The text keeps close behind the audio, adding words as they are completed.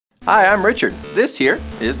Hi, I'm Richard. This here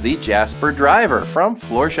is the Jasper driver from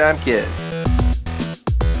Florsheim Kids.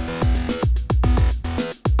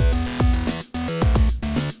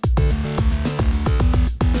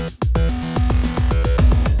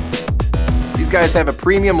 These guys have a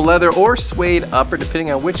premium leather or suede upper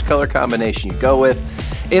depending on which color combination you go with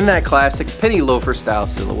in that classic penny loafer style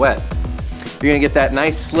silhouette. You're gonna get that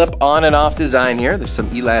nice slip on and off design here. There's some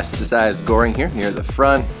elasticized goring here near the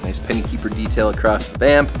front, nice penny keeper detail across the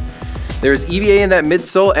vamp. There's EVA in that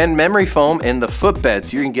midsole and memory foam in the footbed,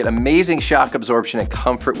 so you're gonna get amazing shock absorption and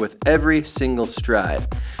comfort with every single stride.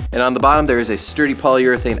 And on the bottom, there is a sturdy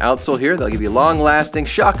polyurethane outsole here that'll give you long-lasting,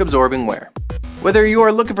 shock-absorbing wear. Whether you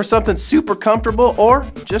are looking for something super comfortable or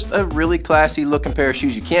just a really classy looking pair of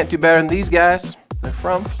shoes, you can't do better than these guys. They're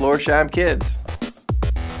from Florsheim Kids.